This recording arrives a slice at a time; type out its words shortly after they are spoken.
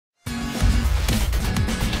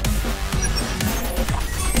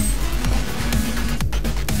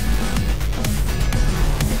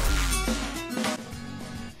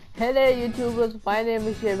Hey there YouTubers, my name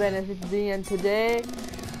is Owens and today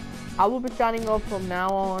I will be starting off from now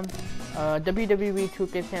on WWE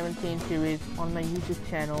 2K17 series on my YouTube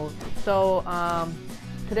channel. So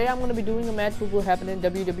today I'm going to be doing a match which will happen in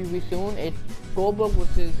WWE soon. It's Goldberg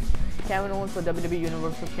versus Kevin Owens for WWE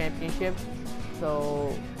Universal Championship.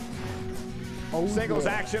 So singles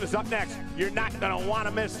action is up next. You're not going to want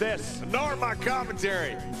to miss this. Nor my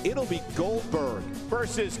commentary. It'll be Goldberg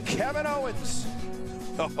versus Kevin Owens.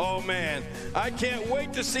 Oh man, I can't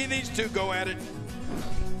wait to see these two go at it.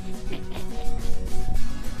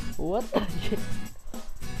 What the shit?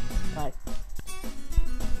 Alright.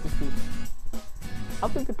 Let's see. I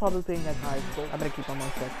think they're probably playing that high, so I better keep on my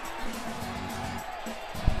set.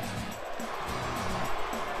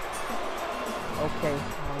 Okay,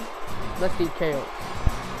 let's see KO.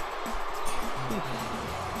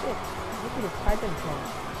 Shit, look at his Titan count.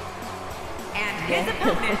 And his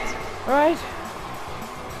opponent. Alright.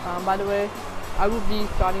 By the way, I will be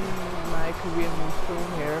starting my career move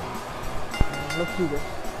soon here. Let's do this.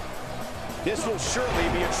 This will surely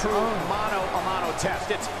be a true mano-a-mano test.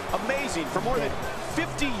 It's amazing. For more than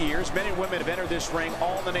 50 years, men and women have entered this ring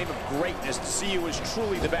all in the name of greatness to see who is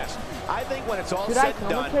truly the best. I think when it's all said and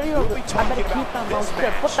done, we'll be talking about this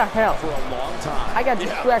match what the hell? for a long time. I got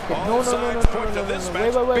distracted. No.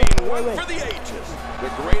 Wait. For the ages. The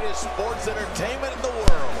greatest sports entertainment in the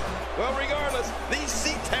world. Well, regardless, these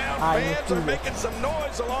Seatown fans are making some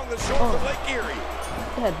noise along the shores of Lake Erie.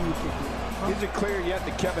 Isn't clear yet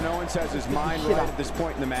that Kevin Owens has his mind right at this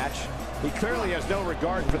point in the match. He clearly has no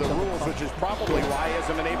regard for the rules, which is probably why he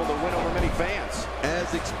hasn't been able to win over many fans.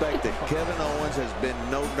 As expected, Kevin Owens has been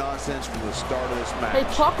no nonsense from the start of this match. Hey,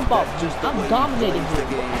 talk about I'm dominating the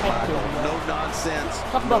game. No nonsense.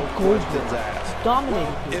 Talk about Goldberg.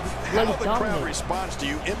 Dominating. If how the crowd responds to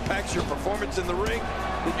you impacts your performance in the ring,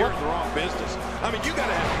 then you're in the wrong business. I mean, you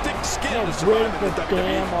gotta have thick skin to survive in the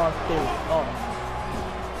WWE.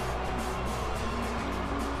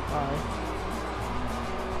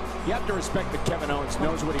 You have to respect that Kevin Owens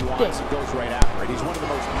knows what he wants and goes right after it. He's one of the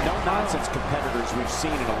most no-nonsense competitors we've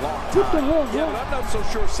seen in a long time. Yeah, but I'm not so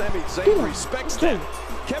sure Sami Zayn respects that.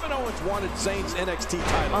 Kevin Owens wanted Zayn's NXT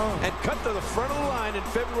title and cut to the front of the line in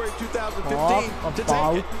February 2015 to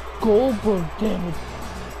take it. Goldberg, damn it.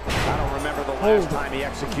 I don't remember the last time he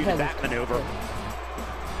executed that maneuver.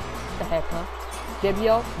 What the heck, huh?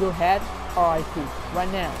 JBL, your head, RIP.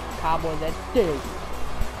 Right now, Cowboys, that's big.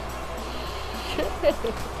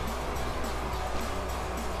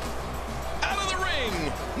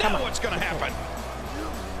 Now what's going to happen?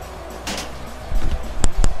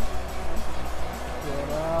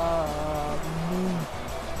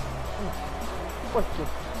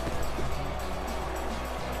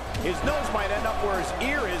 His nose might end up where his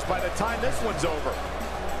ear is by the time this one's over.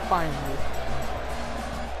 Finally.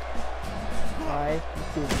 Alright,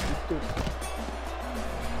 let's do this.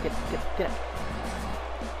 Get it.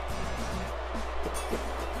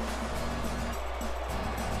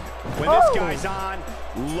 When this guy's on,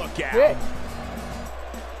 look out. Shit.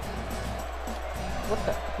 What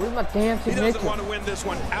the? Where's my damn signature? He doesn't want to win this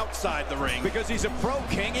one outside the ring because he's a pro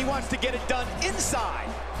king. He wants to get it done inside.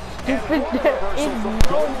 Stupid, in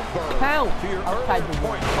no count outside the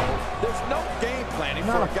ring. There's no game planning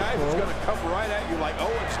for a guy who's going to come right at you like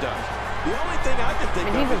Owens does. The only thing I can think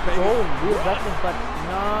of is maybe real wrestling, but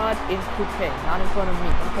not in 2K, not in front of me.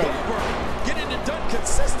 Okay. Getting it done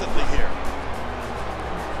consistently here.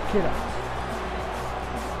 Get up.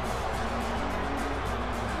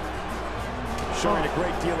 Showing a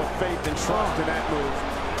great deal of faith and trust in that move.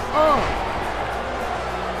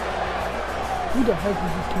 Who the hell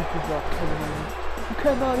did you think you got, Kevin Owens? You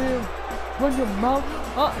came out here, run your mouth,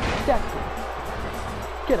 that's it.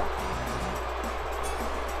 Get up.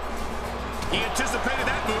 He anticipated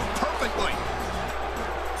that move perfectly.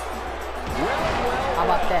 How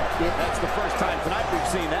about that, bitch? That's the first time tonight we've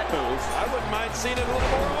seen that move. I wouldn't mind seeing it a little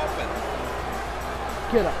more often.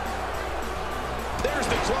 Get up. There's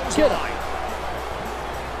the clothesline.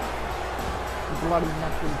 Bloody not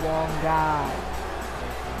the wrong guy.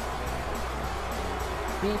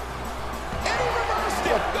 And he reversed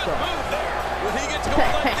it. Good move there. When he gets going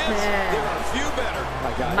like this, there are a few better.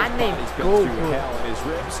 My name's Goldberg.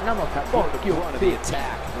 And I'm gonna fuck you, bitch.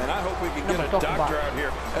 And I hope we can get a doctor out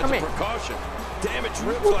here as a precaution. Damaged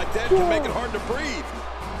ribs like that can make it hard to breathe.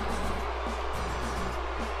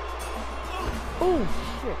 Oh,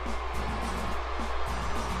 shit.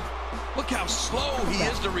 Look how slow he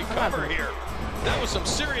is to recover here. That was some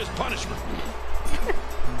serious punishment.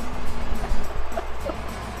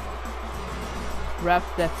 Ref,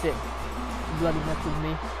 that's it. Bloody mess with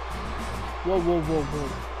me. Whoa.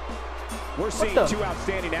 We're seeing two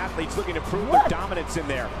outstanding athletes looking to prove their dominance in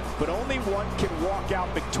there, but only one can walk out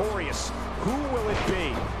victorious. Who will it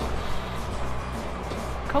be?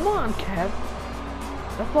 Come on, Kev.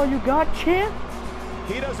 That's all you got, champ?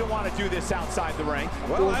 He doesn't want to do this outside the ring.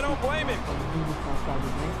 Well, I don't blame him.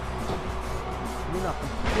 You're not going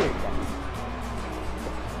to do that.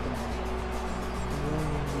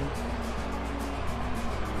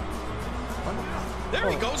 There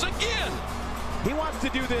he goes again. He wants to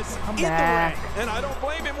do this in the back. ring. And I don't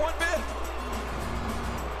blame him one bit.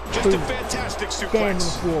 Just a fantastic Stand on the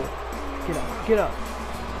suplex. floor. Get up. Get up.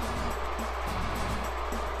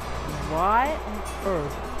 Why on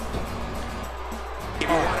earth? If you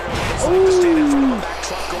want to know what it's like to stand in front of a Mack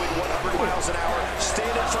truck going 100 miles an hour,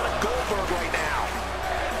 stand in front of Goldberg right now.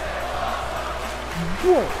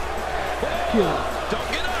 Whoa. Get up. Don't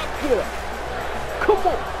get up. Get up. Come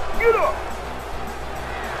on. Get up.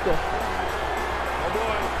 Go. Oh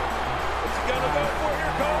boy. What's he gonna go for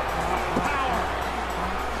here, Cole? Power.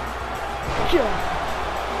 Get up.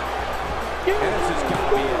 Get up. This has got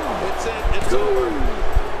to be it. It's it. It's over.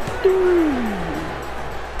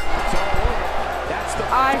 That's the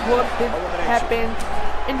I hope this elimination. happens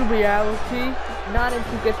in reality, not in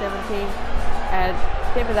 2K17, as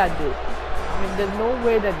same as I do. I mean, there's no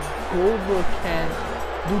way that Goldberg can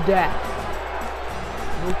do that.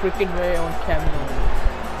 No freaking way on Kevin Owens.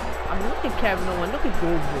 I mean, look at Kevin Owens, look at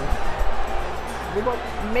Goldberg.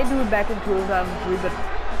 Maybe we're back in 2003, but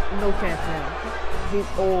no chance now. He's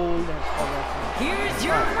old and all that. Here's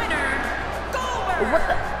your winner, Goldberg. What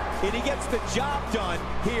the? And he gets the job done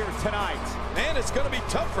here tonight. Man, it's going to be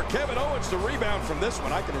tough for Kevin Owens to rebound from this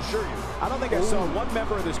one, I can assure you. I don't think I saw one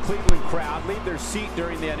member of this Cleveland crowd leave their seat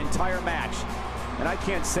during that entire match. And I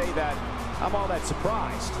can't say that I'm all that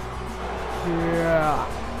surprised. Yeah.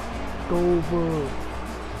 Goldberg.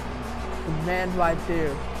 The man right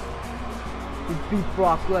there. He beat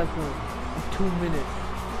Brock Lesnar in 2 minutes.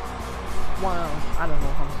 Wow. I don't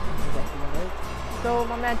know how much exactly that is. So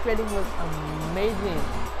my match rating was amazing.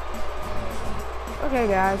 Okay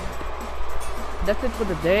guys, that's it for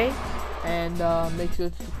the day, and make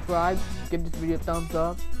sure to subscribe, give this video a thumbs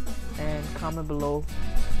up, and comment below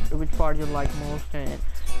which part you like most, and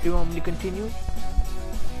do you want me to continue? I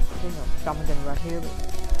think I'm commenting right here,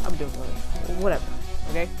 but I'm doing whatever,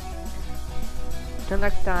 okay? Till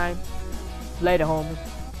next time, later homies,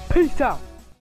 peace out!